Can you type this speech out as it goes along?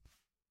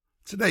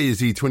Today is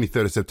the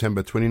 23rd of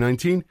September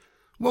 2019.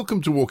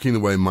 Welcome to Walking the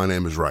Way. My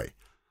name is Ray.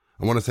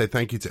 I want to say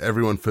thank you to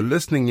everyone for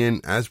listening in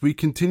as we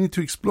continue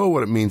to explore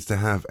what it means to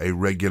have a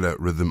regular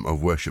rhythm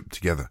of worship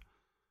together.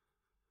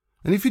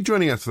 And if you're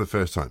joining us for the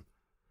first time,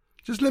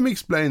 just let me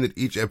explain that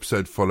each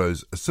episode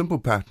follows a simple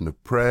pattern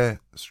of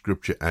prayer,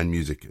 scripture, and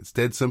music. It's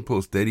dead simple,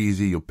 it's dead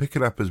easy. You'll pick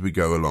it up as we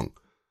go along.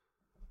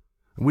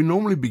 And we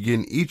normally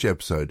begin each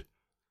episode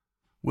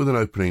with an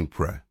opening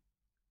prayer.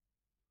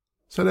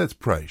 So let's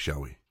pray, shall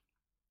we?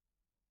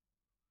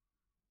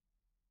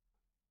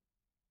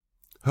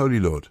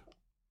 Holy Lord,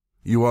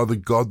 you are the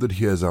God that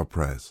hears our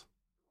prayers,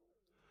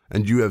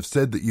 and you have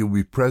said that you will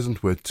be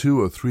present where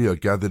 2 or 3 are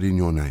gathered in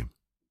your name.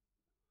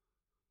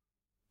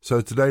 So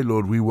today,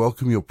 Lord, we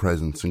welcome your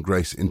presence and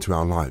grace into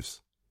our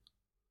lives.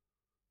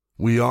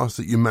 We ask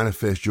that you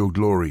manifest your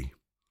glory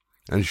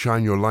and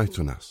shine your light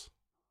on us.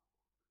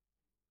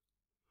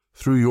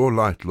 Through your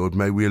light, Lord,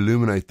 may we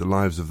illuminate the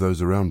lives of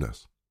those around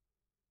us.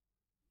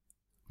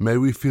 May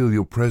we feel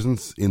your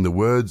presence in the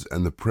words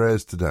and the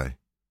prayers today.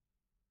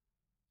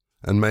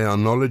 And may our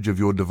knowledge of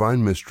your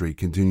divine mystery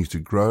continue to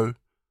grow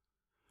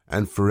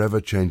and forever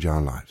change our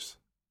lives.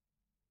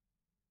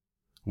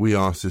 We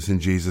ask this in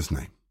Jesus'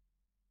 name.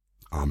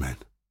 Amen.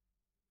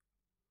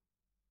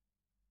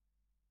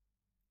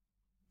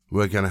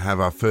 We're going to have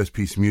our first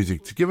piece of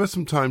music to give us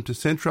some time to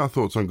center our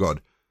thoughts on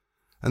God,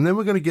 and then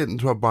we're going to get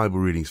into our Bible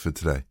readings for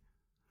today.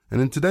 And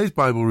in today's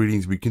Bible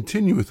readings, we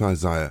continue with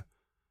Isaiah,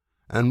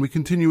 and we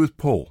continue with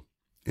Paul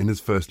in his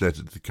first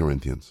letter to the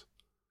Corinthians.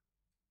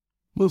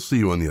 We'll see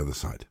you on the other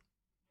side.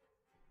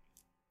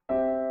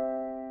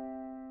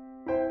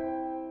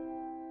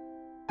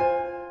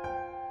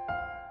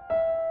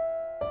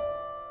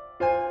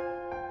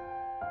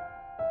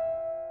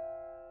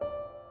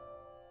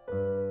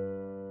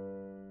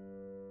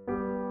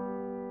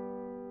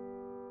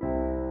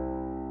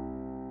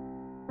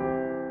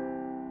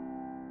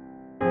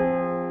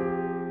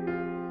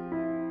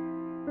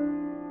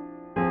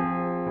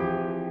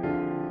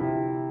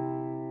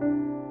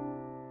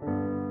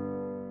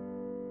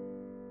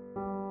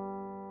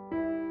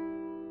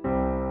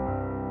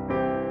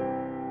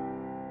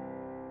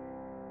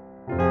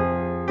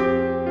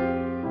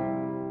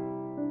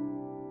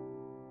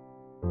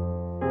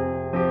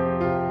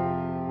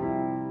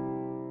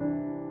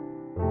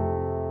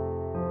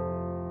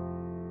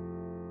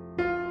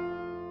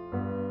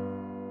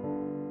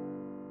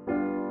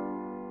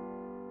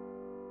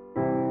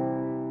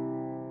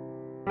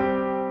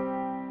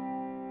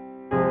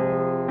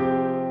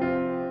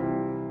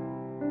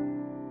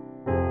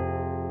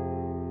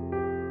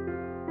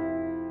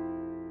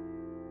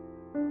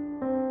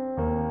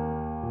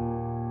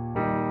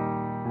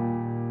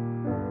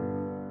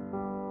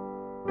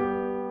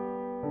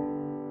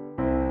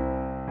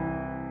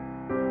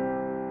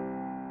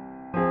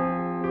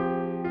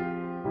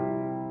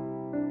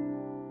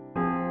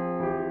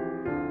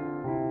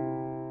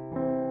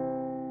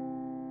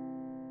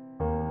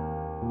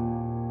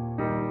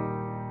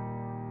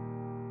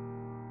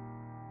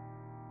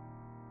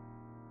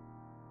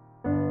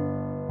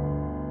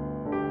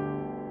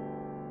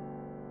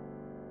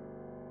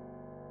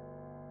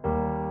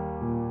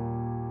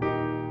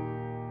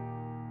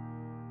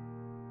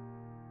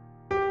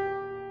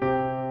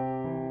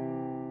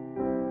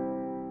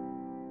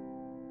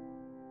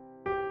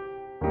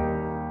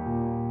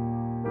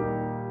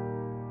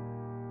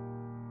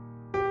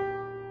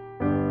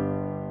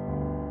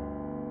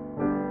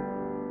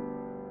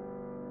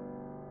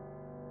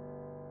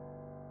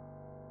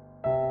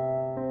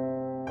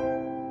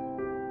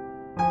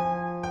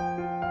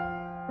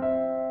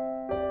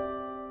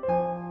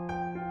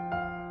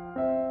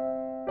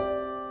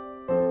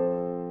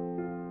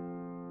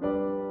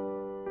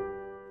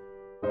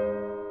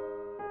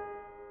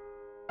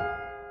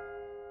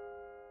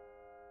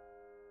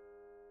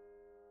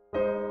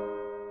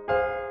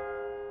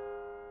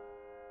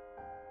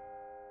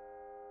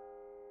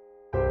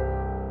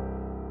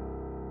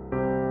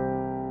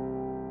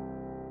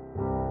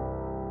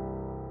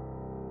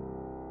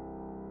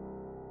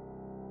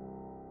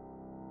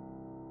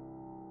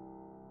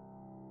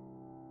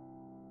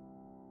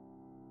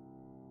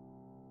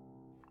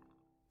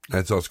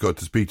 Let's ask God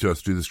to speak to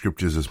us through the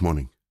scriptures this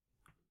morning.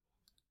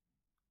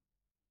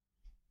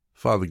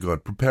 Father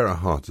God, prepare our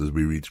hearts as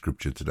we read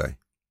scripture today.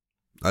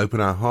 Open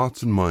our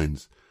hearts and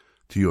minds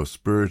to your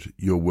spirit,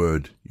 your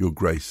word, your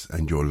grace,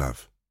 and your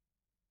love.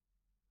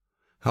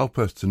 Help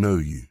us to know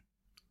you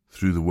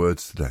through the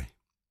words today.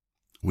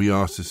 We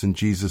ask this in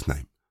Jesus'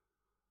 name.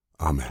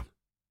 Amen.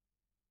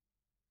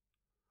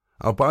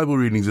 Our Bible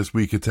readings this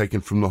week are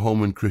taken from the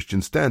Holman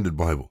Christian Standard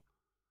Bible,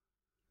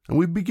 and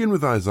we begin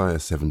with Isaiah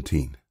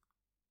 17.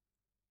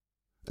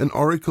 An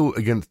oracle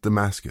against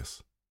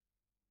Damascus.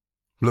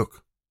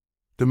 Look,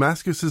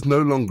 Damascus is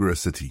no longer a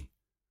city.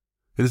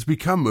 It has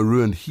become a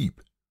ruined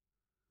heap.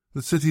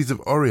 The cities of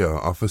Oriah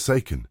are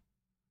forsaken.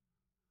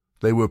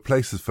 They were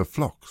places for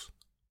flocks.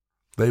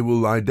 They will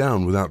lie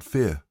down without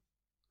fear.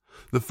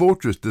 The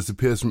fortress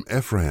disappears from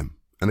Ephraim,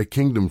 and a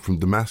kingdom from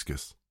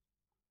Damascus.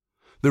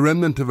 The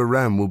remnant of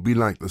Aram will be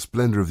like the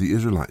splendor of the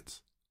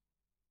Israelites.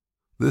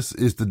 This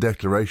is the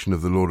declaration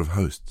of the Lord of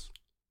hosts.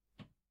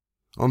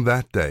 On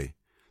that day,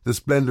 the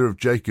splendor of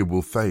Jacob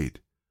will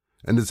fade,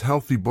 and his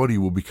healthy body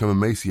will become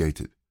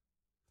emaciated.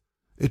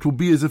 It will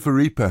be as if a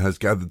reaper has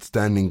gathered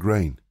standing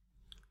grain,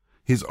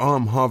 his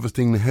arm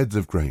harvesting the heads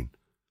of grain,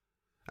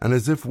 and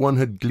as if one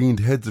had gleaned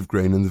heads of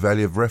grain in the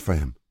valley of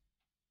Rephaim.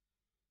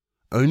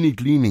 Only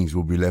gleanings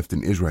will be left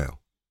in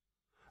Israel,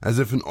 as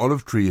if an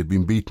olive tree had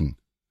been beaten,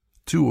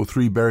 2 or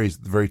 3 berries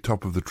at the very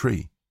top of the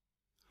tree,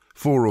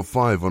 4 or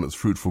 5 on its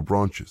fruitful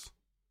branches.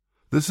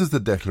 This is the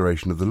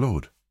declaration of the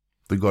Lord,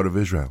 the God of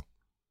Israel.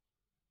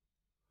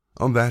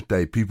 On that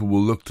day people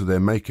will look to their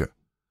Maker,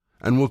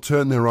 and will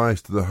turn their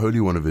eyes to the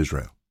Holy One of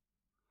Israel.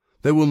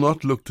 They will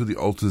not look to the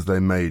altars they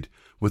made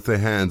with their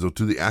hands, or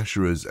to the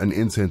Asherahs and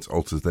incense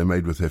altars they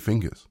made with their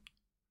fingers.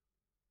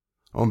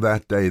 On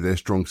that day their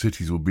strong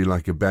cities will be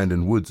like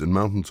abandoned woods and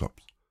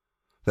mountaintops,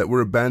 that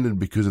were abandoned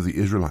because of the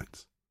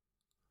Israelites.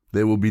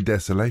 There will be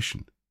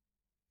desolation.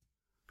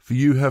 For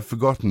you have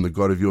forgotten the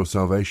God of your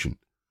salvation,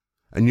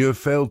 and you have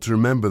failed to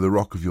remember the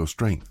rock of your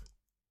strength.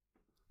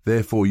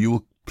 Therefore you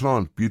will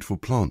plant beautiful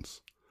plants,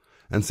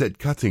 and set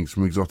cuttings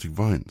from exotic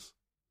vines.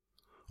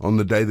 On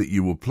the day that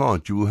you will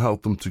plant, you will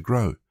help them to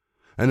grow,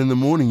 and in the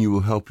morning you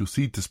will help your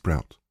seed to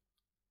sprout.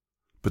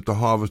 But the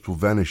harvest will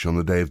vanish on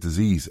the day of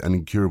disease and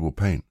incurable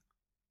pain.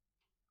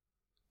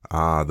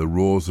 Ah, the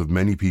roars of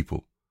many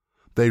people!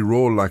 They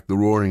roar like the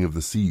roaring of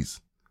the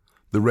seas.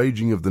 The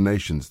raging of the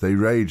nations, they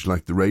rage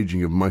like the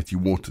raging of mighty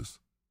waters.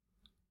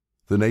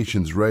 The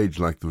nations rage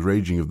like the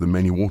raging of the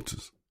many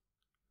waters.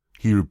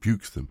 He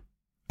rebukes them,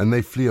 and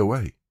they flee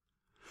away,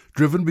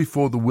 driven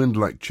before the wind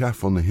like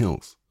chaff on the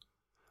hills,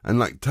 and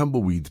like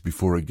tumbleweeds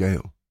before a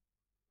gale.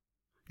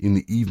 In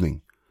the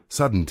evening,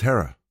 sudden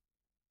terror.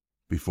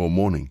 Before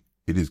morning,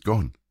 it is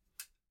gone.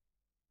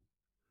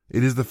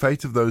 It is the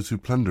fate of those who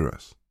plunder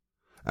us,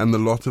 and the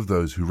lot of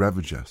those who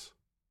ravage us.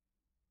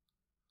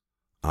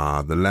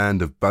 Ah, the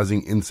land of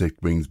buzzing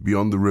insect wings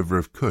beyond the river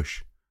of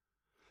Cush.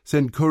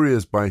 Send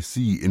couriers by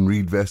sea in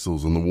reed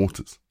vessels on the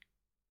waters.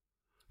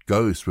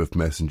 Go, swift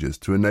messengers,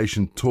 to a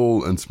nation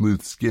tall and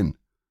smooth-skinned,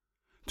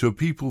 to a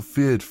people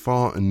feared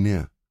far and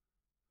near,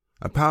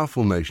 a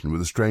powerful nation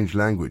with a strange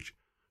language,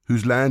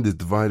 whose land is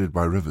divided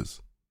by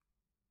rivers.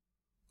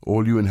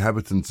 All you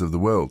inhabitants of the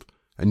world,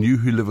 and you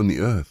who live on the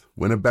earth,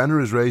 when a banner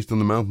is raised on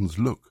the mountains,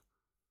 look.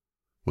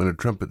 When a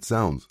trumpet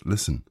sounds,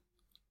 listen.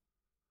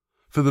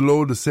 For the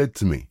Lord has said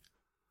to me,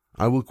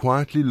 I will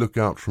quietly look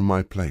out from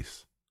my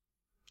place,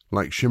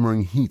 like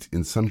shimmering heat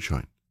in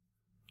sunshine,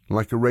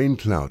 like a rain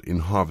cloud in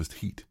harvest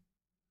heat.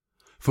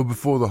 For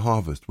before the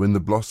harvest, when the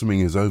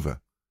blossoming is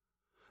over,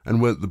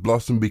 and when the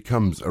blossom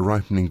becomes a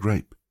ripening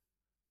grape,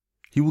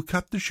 he will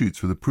cut the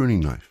shoots with a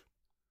pruning knife,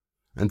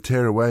 and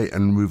tear away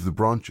and remove the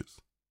branches.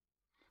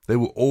 They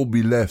will all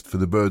be left for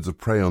the birds of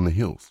prey on the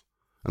hills,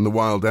 and the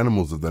wild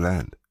animals of the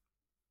land.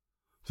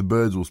 The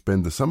birds will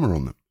spend the summer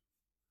on them,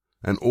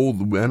 and all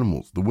the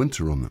animals the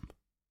winter on them.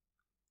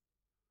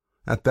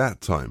 At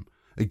that time,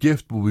 a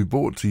gift will be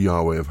brought to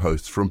Yahweh of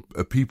hosts from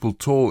a people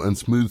tall and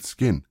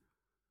smooth-skinned,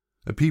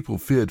 a people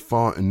feared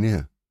far and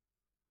near,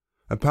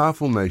 a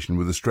powerful nation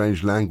with a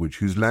strange language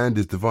whose land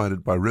is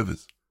divided by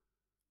rivers,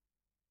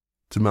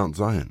 to Mount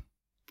Zion,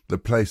 the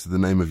place of the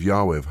name of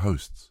Yahweh of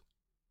hosts.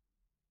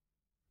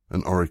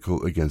 An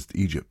oracle against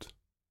Egypt.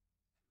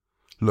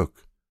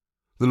 Look,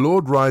 the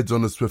Lord rides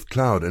on a swift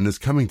cloud and is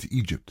coming to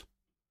Egypt.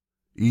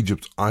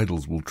 Egypt's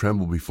idols will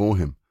tremble before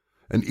him,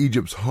 and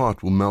Egypt's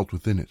heart will melt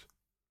within it.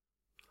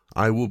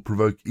 I will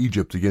provoke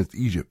Egypt against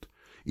Egypt.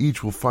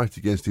 Each will fight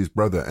against his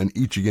brother, and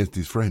each against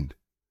his friend.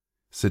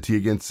 City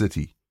against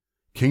city,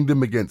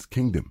 kingdom against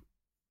kingdom.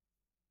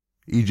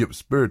 Egypt's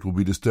spirit will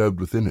be disturbed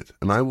within it,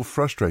 and I will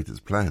frustrate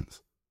its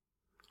plans.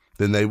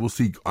 Then they will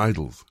seek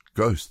idols,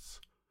 ghosts,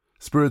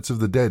 spirits of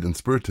the dead, and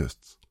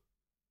spiritists.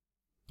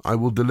 I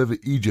will deliver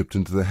Egypt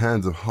into the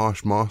hands of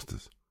harsh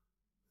masters,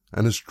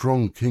 and a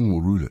strong king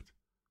will rule it.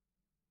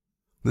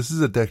 This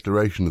is a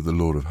declaration of the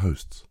Lord of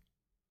hosts.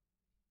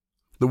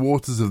 The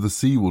waters of the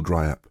sea will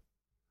dry up,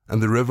 and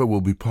the river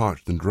will be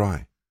parched and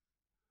dry.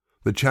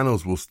 The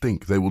channels will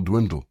stink, they will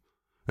dwindle,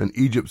 and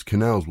Egypt's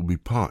canals will be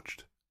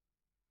parched.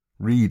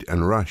 Reed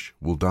and rush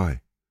will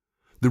die.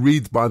 The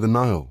reeds by the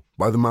Nile,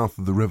 by the mouth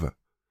of the river,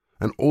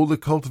 and all the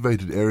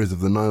cultivated areas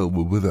of the Nile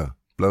will wither,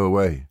 blow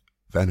away,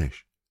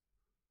 vanish.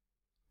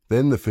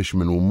 Then the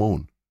fishermen will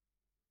mourn.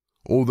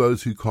 All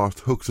those who cast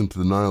hooks into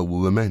the Nile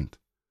will lament,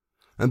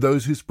 and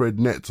those who spread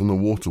nets on the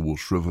water will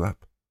shrivel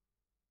up.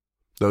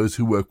 Those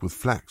who work with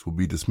flax will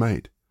be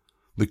dismayed.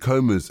 The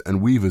combers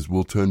and weavers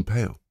will turn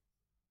pale.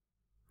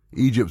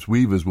 Egypt's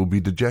weavers will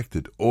be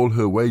dejected. All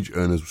her wage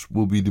earners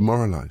will be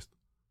demoralized.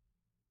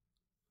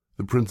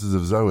 The princes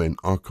of Zoan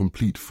are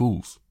complete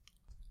fools.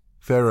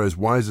 Pharaoh's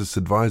wisest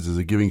advisers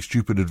are giving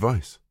stupid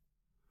advice.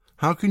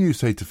 How can you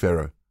say to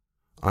Pharaoh,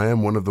 I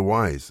am one of the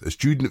wise, a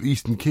student of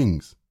Eastern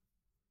kings?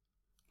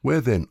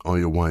 Where then are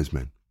your wise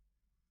men?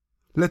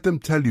 Let them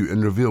tell you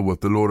and reveal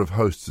what the Lord of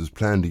hosts has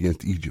planned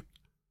against Egypt.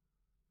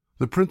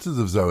 The princes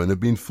of Zoan have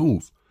been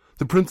fools.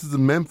 The princes of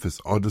Memphis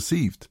are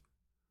deceived.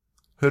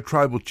 Her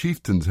tribal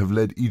chieftains have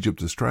led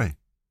Egypt astray.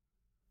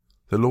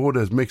 The Lord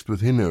has mixed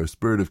within her a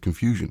spirit of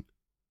confusion.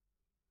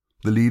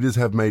 The leaders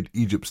have made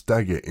Egypt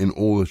stagger in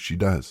all that she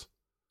does,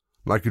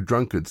 like a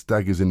drunkard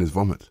staggers in his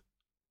vomit.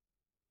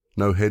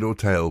 No head or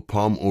tail,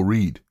 palm or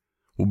reed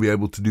will be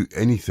able to do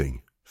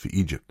anything for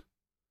Egypt.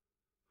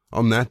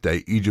 On that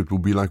day, Egypt will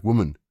be like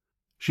woman.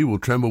 She will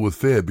tremble with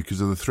fear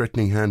because of the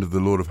threatening hand of the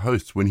Lord of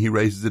hosts when he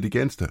raises it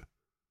against her.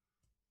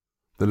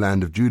 The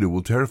land of Judah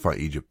will terrify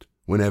Egypt.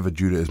 Whenever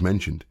Judah is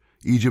mentioned,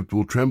 Egypt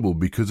will tremble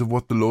because of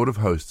what the Lord of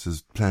hosts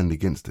has planned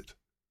against it.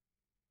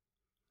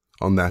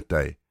 On that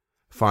day,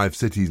 5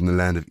 cities in the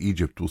land of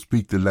Egypt will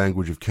speak the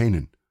language of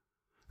Canaan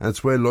and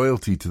swear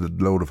loyalty to the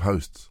Lord of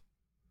hosts.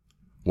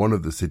 One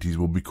of the cities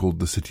will be called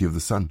the City of the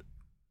Sun.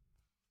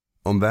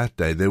 On that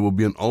day there will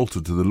be an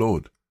altar to the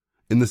Lord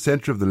in the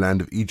center of the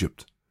land of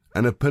Egypt,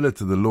 and a pillar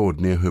to the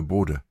Lord near her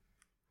border.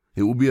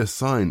 It will be a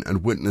sign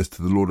and witness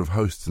to the Lord of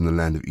hosts in the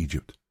land of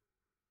Egypt.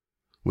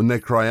 When they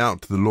cry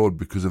out to the Lord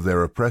because of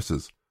their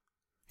oppressors,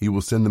 he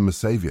will send them a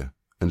savior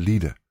and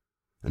leader,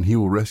 and he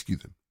will rescue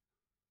them.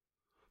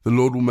 The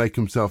Lord will make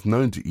himself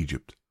known to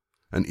Egypt,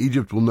 and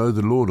Egypt will know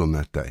the Lord on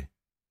that day.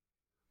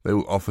 They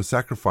will offer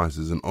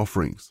sacrifices and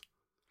offerings.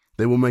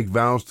 They will make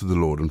vows to the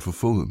Lord and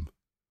fulfill them.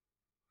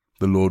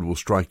 The Lord will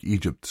strike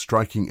Egypt,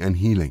 striking and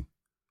healing.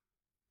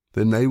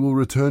 Then they will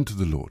return to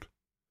the Lord,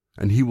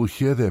 and he will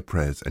hear their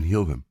prayers and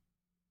heal them.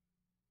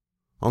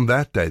 On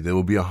that day there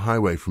will be a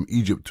highway from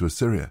Egypt to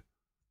Assyria.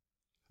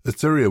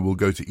 Assyria will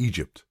go to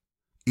Egypt,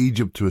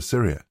 Egypt to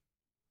Assyria,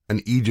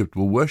 and Egypt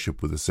will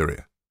worship with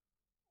Assyria.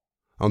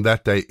 On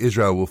that day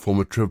Israel will form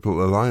a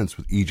triple alliance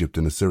with Egypt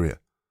and Assyria,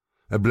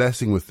 a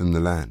blessing within the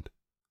land.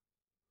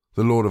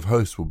 The Lord of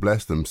hosts will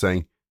bless them,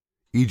 saying,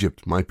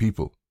 Egypt, my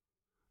people,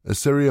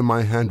 Assyria,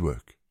 my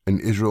handwork,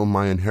 and Israel,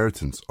 my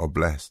inheritance, are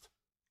blessed.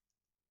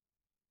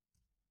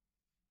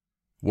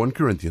 1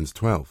 Corinthians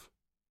 12.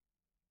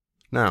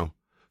 Now,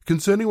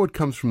 concerning what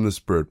comes from the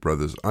Spirit,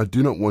 brothers, I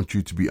do not want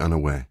you to be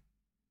unaware.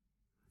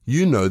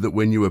 You know that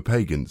when you were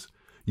pagans,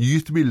 you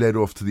used to be led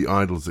off to the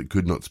idols that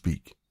could not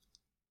speak.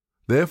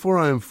 Therefore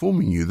I am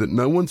informing you that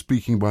no one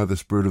speaking by the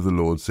Spirit of the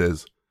Lord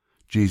says,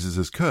 Jesus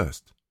is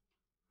cursed.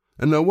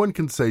 And no one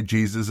can say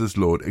Jesus is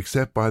Lord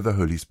except by the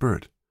Holy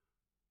Spirit.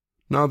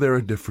 Now there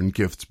are different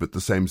gifts, but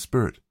the same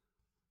Spirit.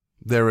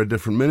 There are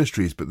different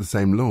ministries, but the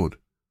same Lord.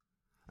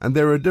 And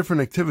there are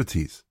different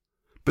activities,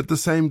 but the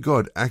same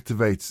God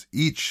activates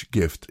each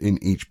gift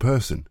in each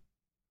person.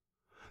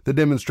 The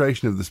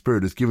demonstration of the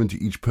Spirit is given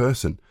to each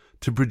person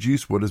to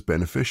produce what is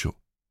beneficial.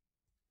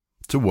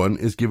 To one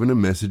is given a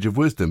message of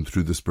wisdom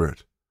through the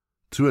Spirit,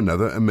 to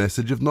another a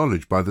message of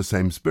knowledge by the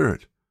same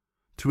Spirit,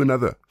 to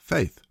another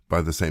faith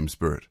by the same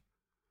Spirit,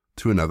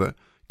 to another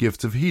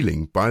gifts of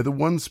healing by the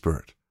one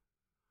Spirit,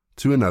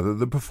 to another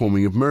the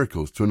performing of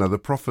miracles, to another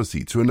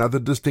prophecy, to another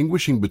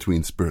distinguishing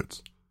between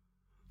spirits,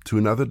 to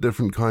another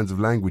different kinds of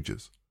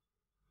languages,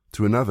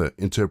 to another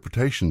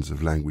interpretations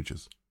of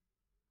languages.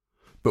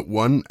 But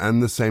one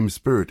and the same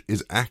Spirit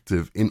is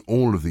active in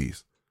all of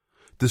these,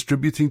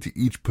 distributing to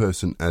each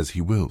person as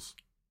he wills.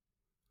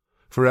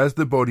 For as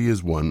the body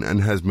is one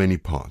and has many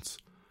parts,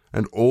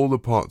 and all the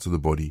parts of the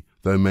body,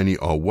 though many,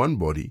 are one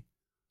body,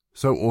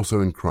 so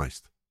also in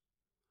Christ.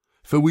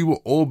 For we were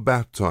all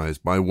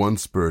baptized by one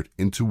Spirit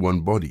into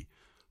one body,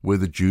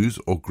 whether Jews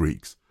or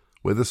Greeks,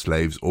 whether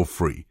slaves or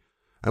free,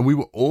 and we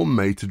were all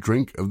made to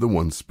drink of the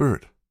one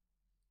Spirit.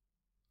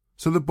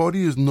 So the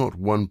body is not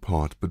one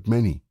part, but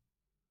many.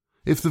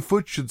 If the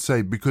foot should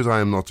say, because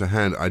I am not a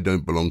hand, I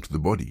don't belong to the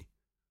body,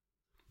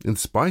 in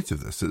spite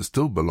of this, it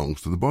still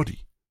belongs to the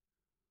body.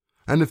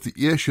 And if the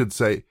ear should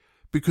say,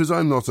 because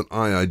I am not an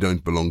eye, I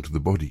don't belong to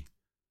the body,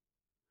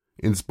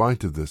 in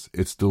spite of this,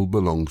 it still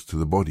belongs to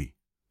the body.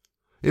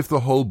 If the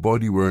whole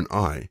body were an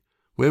eye,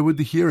 where would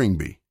the hearing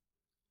be?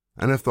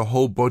 And if the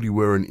whole body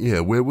were an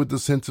ear, where would the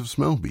sense of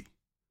smell be?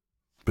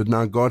 But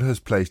now God has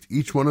placed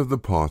each one of the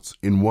parts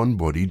in one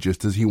body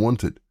just as he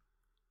wanted.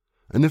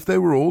 And if they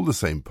were all the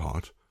same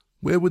part,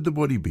 where would the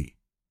body be?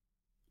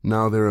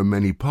 Now there are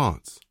many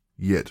parts,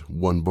 yet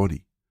one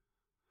body.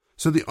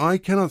 So the eye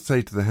cannot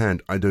say to the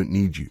hand, I don't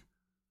need you.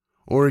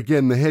 Or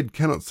again, the head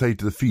cannot say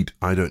to the feet,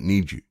 I don't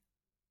need you.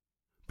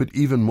 But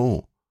even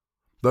more,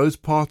 those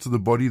parts of the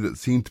body that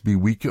seem to be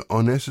weaker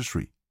are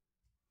necessary.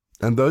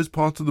 And those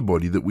parts of the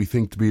body that we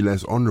think to be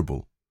less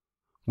honorable,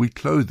 we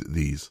clothe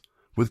these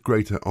with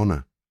greater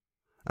honor.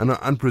 And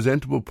our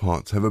unpresentable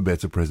parts have a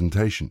better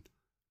presentation.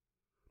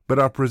 But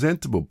our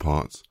presentable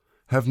parts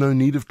have no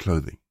need of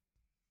clothing.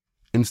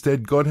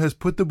 Instead, God has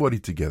put the body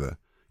together,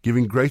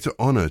 giving greater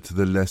honor to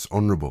the less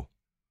honorable,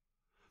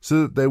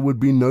 so that there would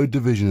be no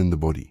division in the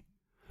body,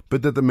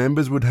 but that the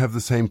members would have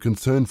the same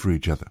concern for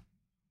each other.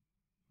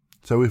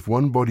 So if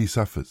one body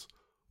suffers,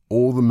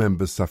 all the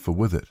members suffer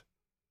with it.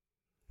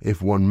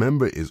 If one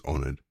member is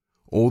honored,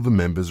 all the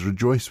members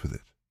rejoice with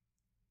it.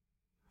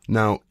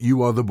 Now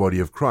you are the body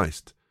of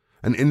Christ,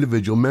 and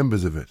individual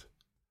members of it.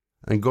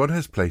 And God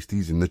has placed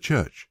these in the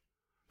church.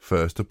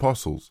 First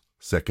apostles,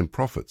 second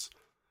prophets,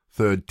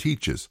 third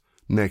teachers,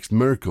 next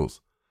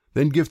miracles,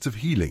 then gifts of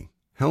healing,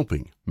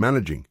 helping,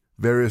 managing,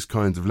 various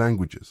kinds of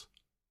languages?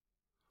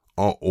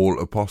 Are all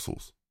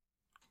apostles?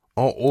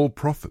 Are all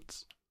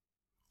prophets?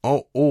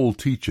 Are all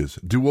teachers?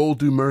 Do all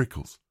do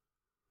miracles?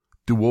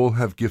 Do all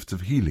have gifts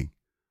of healing?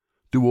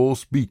 Do all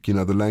speak in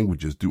other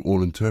languages? Do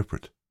all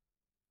interpret?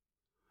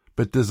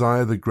 But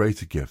desire the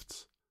greater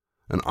gifts,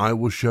 and I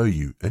will show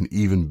you an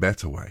even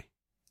better way.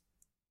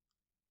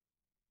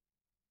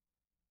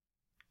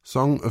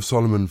 Song of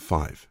Solomon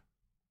 5.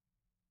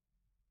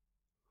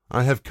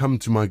 I have come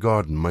to my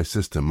garden, my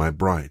sister, my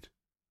bride.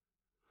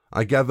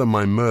 I gather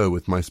my myrrh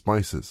with my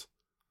spices.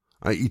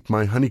 I eat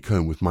my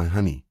honeycomb with my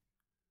honey.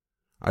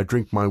 I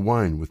drink my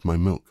wine with my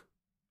milk.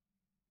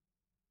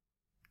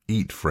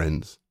 Eat,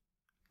 friends.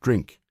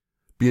 Drink.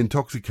 Be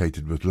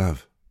intoxicated with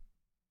love.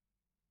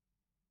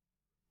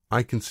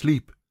 I can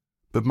sleep,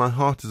 but my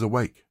heart is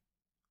awake.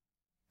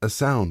 A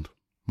sound,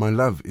 my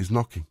love is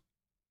knocking.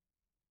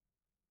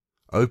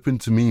 Open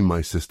to me,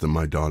 my sister,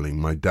 my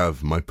darling, my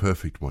dove, my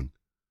perfect one.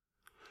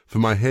 For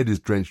my head is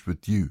drenched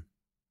with dew,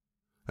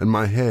 and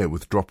my hair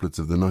with droplets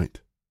of the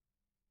night.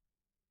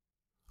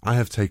 I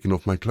have taken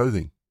off my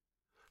clothing.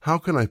 How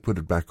can I put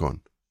it back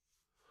on?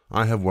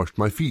 I have washed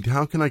my feet.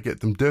 How can I get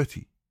them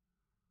dirty?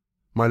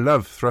 My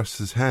love thrusts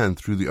his hand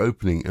through the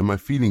opening, and my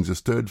feelings are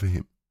stirred for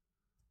him.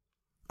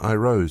 I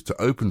rose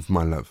to open for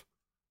my love.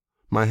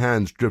 My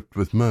hands dripped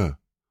with myrrh,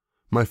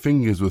 my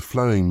fingers with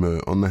flowing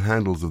myrrh on the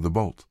handles of the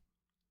bolt.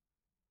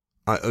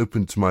 I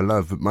opened to my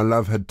love, but my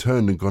love had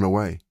turned and gone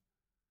away.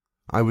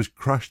 I was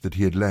crushed that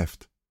he had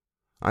left.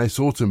 I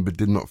sought him, but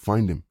did not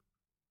find him.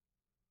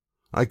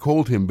 I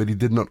called him, but he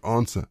did not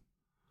answer.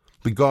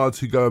 The guards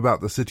who go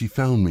about the city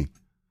found me.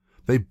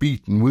 They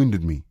beat and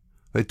wounded me.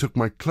 They took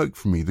my cloak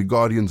from me, the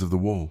guardians of the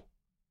wall.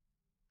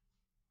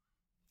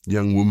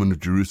 Young woman of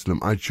Jerusalem,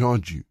 I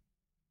charge you,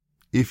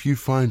 if you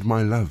find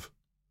my love,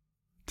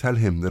 tell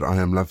him that I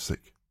am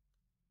lovesick.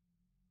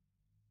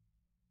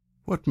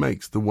 What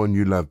makes the one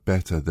you love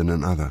better than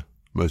another,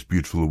 most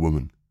beautiful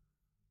woman?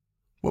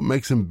 What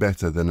makes him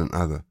better than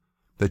another,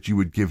 that you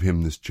would give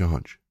him this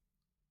charge?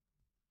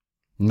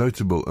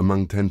 Notable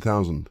among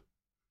 10,000.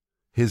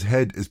 His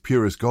head is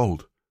pure as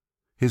gold.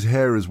 His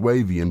hair is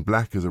wavy and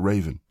black as a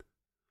raven.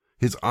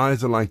 His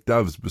eyes are like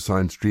doves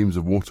beside streams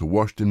of water,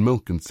 washed in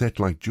milk and set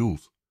like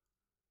jewels.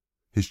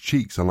 His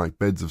cheeks are like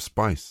beds of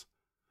spice,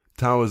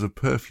 towers of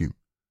perfume.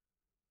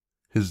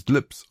 His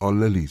lips are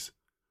lilies,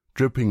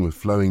 dripping with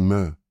flowing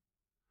myrrh.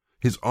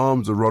 His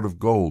arms a rod of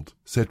gold,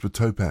 set with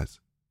topaz.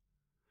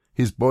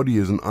 His body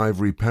is an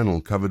ivory panel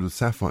covered with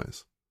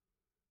sapphires.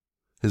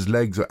 His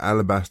legs are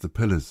alabaster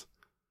pillars,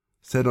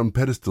 set on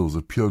pedestals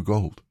of pure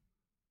gold.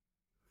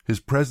 His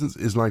presence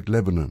is like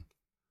Lebanon,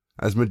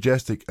 as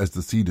majestic as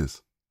the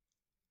cedars.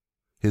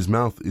 His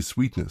mouth is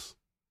sweetness.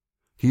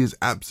 He is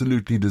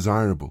absolutely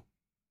desirable.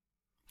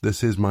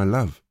 This is my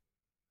love,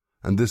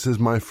 and this is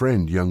my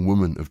friend, young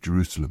woman of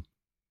Jerusalem.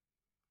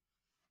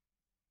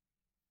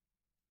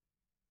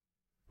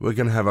 We're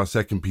going to have our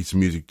second piece of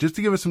music, just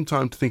to give us some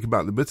time to think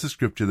about the bits of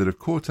scripture that have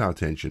caught our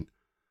attention,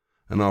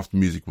 and after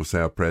music we'll say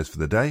our prayers for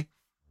the day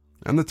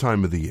and the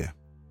time of the year.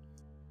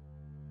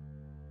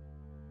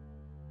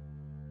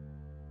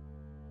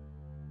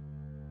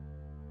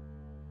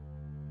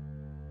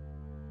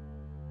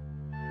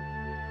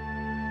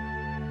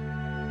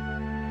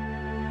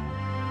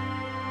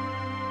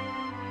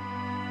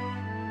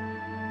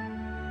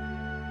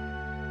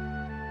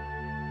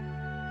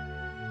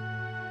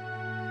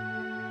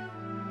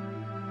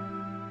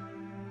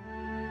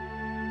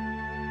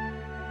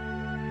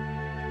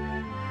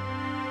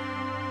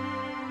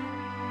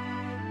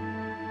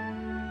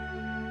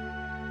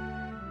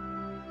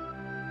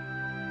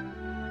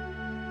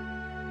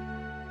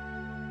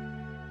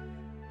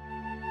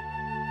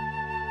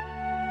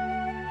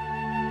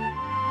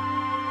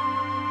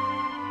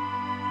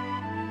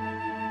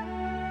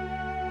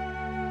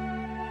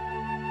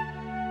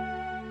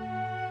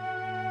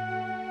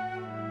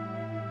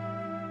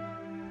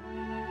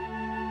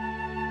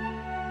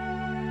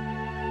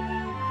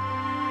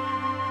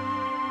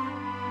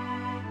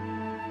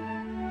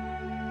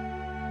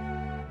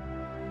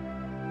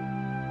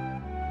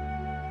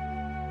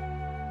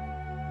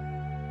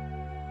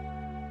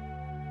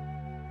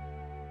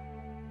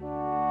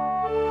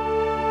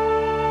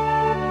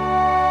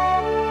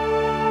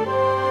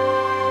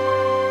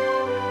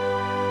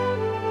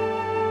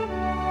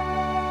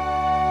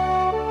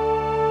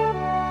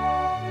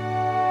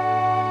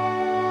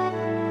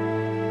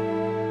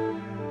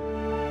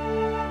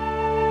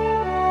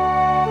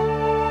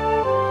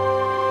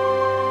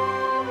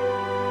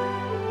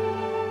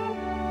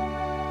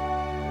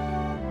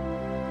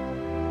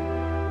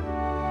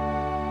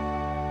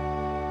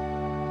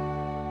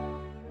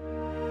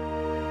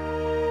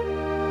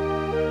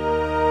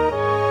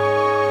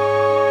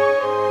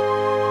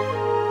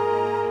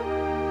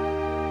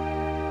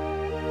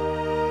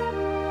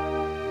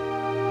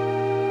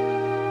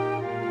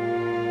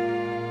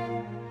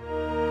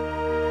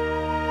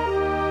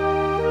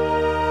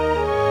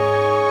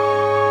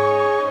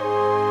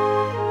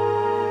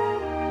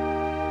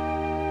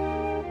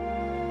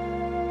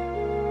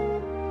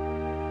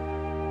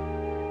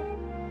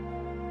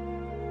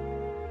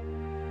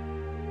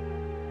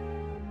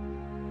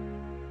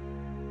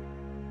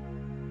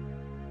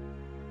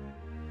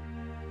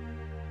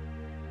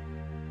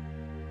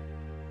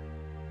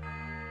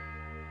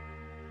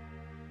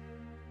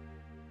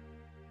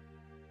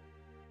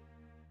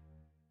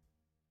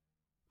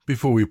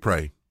 Before we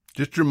pray,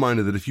 just a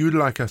reminder that if you would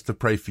like us to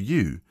pray for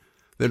you,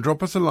 then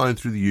drop us a line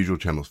through the usual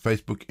channels,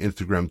 Facebook,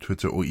 Instagram,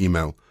 Twitter, or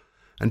email,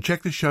 and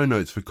check the show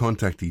notes for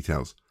contact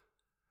details.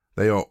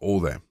 They are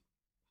all there.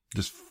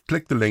 Just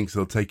click the links,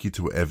 they'll take you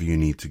to wherever you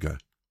need to go.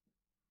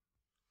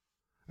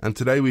 And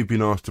today we've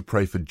been asked to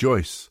pray for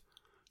Joyce,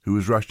 who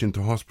was rushed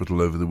into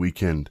hospital over the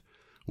weekend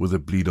with a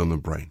bleed on the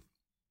brain.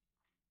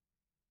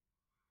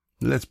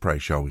 Let's pray,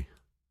 shall we?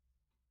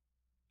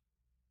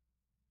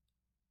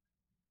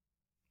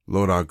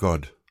 Lord our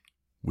God,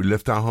 we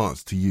lift our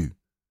hearts to you,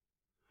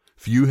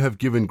 for you have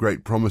given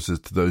great promises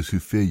to those who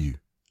fear you.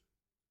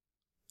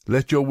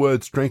 Let your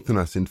word strengthen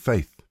us in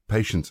faith,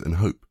 patience, and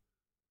hope.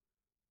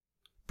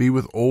 Be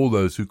with all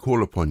those who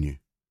call upon you,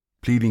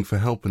 pleading for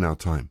help in our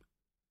time.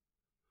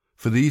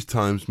 For these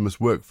times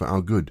must work for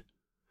our good,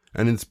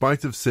 and in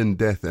spite of sin,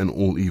 death, and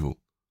all evil,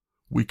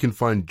 we can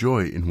find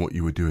joy in what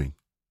you are doing.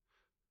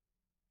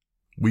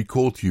 We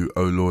call to you,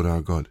 O Lord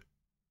our God.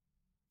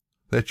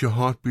 Let your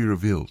heart be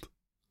revealed,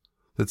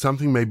 that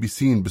something may be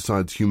seen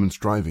besides human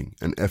striving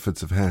and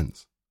efforts of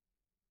hands.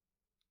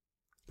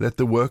 Let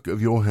the work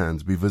of your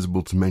hands be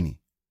visible to many,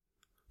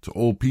 to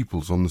all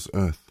peoples on this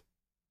earth.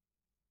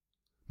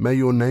 May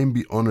your name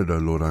be honored, O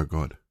Lord our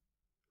God.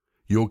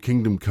 Your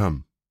kingdom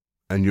come,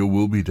 and your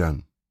will be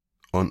done,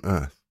 on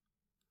earth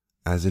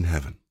as in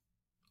heaven.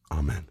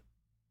 Amen.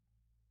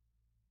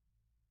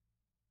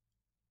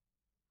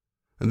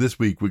 And this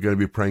week we're going to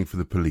be praying for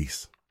the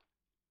police.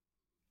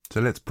 So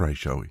let's pray,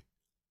 shall we?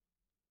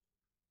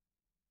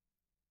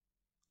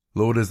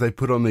 Lord, as they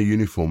put on their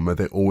uniform, may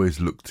they always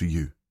look to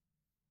you.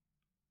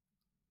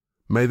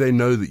 May they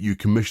know that you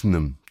commission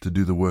them to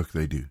do the work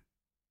they do.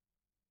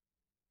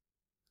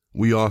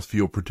 We ask for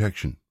your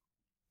protection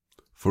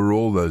for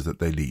all those that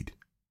they lead.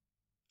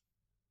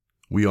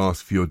 We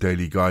ask for your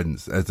daily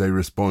guidance as they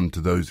respond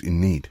to those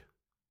in need.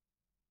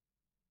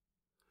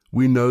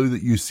 We know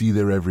that you see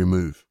their every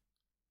move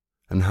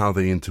and how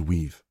they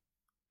interweave,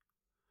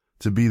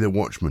 to be their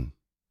watchman,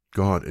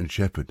 guard, and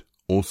shepherd,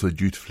 also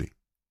dutifully.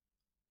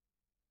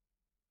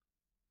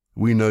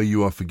 We know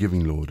you are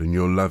forgiving, Lord, and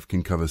your love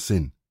can cover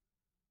sin.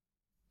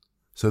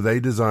 So they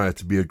desire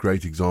to be a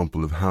great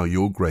example of how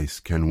your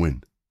grace can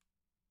win.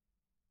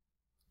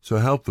 So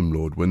help them,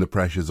 Lord, when the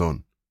pressure's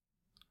on,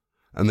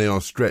 and they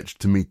are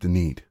stretched to meet the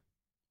need.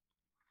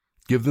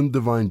 Give them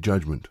divine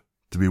judgment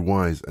to be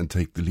wise and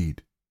take the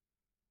lead.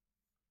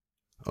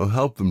 Oh,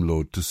 help them,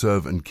 Lord, to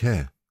serve and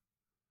care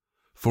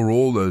for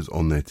all those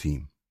on their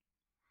team,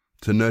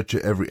 to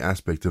nurture every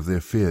aspect of their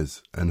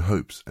fears and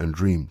hopes and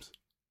dreams.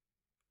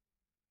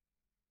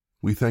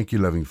 We thank you,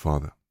 loving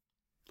Father,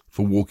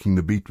 for walking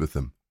the beat with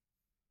them.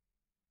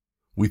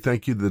 We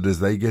thank you that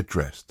as they get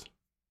dressed,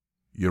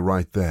 you're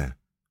right there,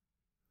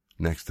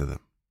 next to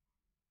them.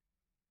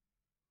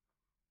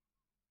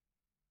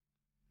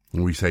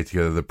 And we say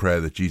together the prayer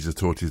that Jesus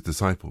taught his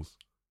disciples.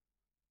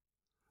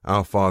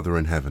 Our Father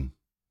in heaven,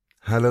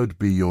 hallowed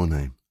be your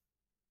name.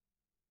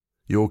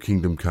 Your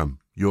kingdom come,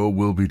 your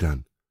will be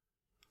done,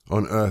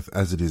 on earth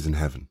as it is in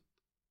heaven.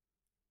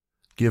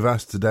 Give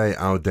us today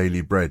our daily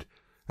bread,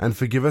 and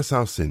forgive us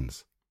our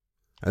sins,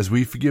 as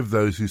we forgive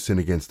those who sin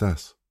against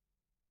us.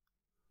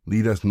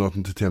 Lead us not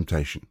into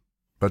temptation,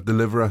 but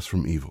deliver us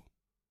from evil.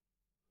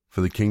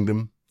 For the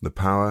kingdom, the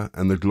power,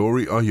 and the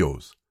glory are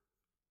yours,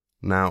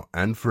 now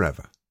and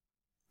forever.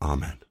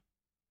 Amen.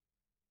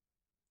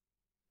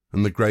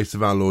 And the grace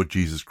of our Lord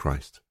Jesus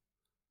Christ,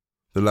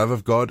 the love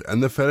of God,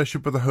 and the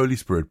fellowship of the Holy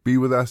Spirit be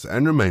with us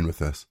and remain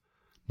with us,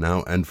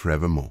 now and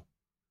forevermore.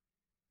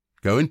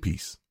 Go in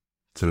peace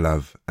to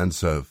love and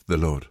serve the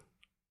Lord.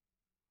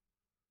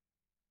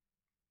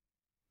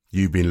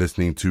 You've been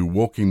listening to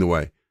Walking the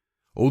Way.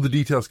 All the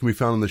details can be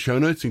found in the show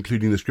notes,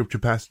 including the scripture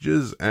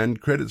passages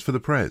and credits for the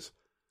prayers.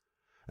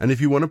 And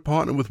if you want to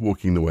partner with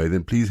Walking the Way,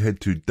 then please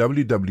head to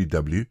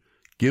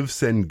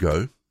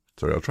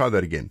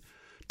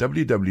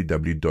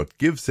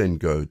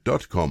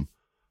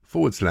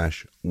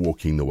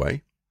www.givesendgo.com/Walking the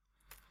Way.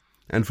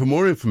 And for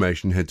more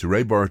information, head to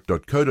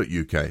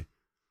rayborrett.co.uk,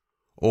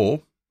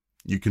 or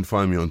you can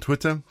find me on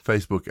Twitter,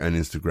 Facebook, and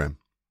Instagram.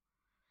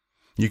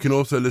 You can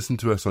also listen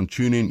to us on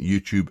TuneIn,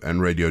 YouTube,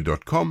 and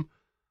radio.com.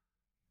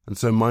 And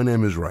so my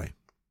name is Ray.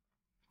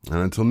 And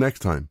until next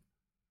time,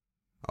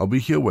 I'll be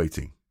here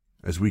waiting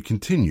as we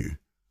continue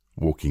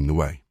walking the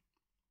way.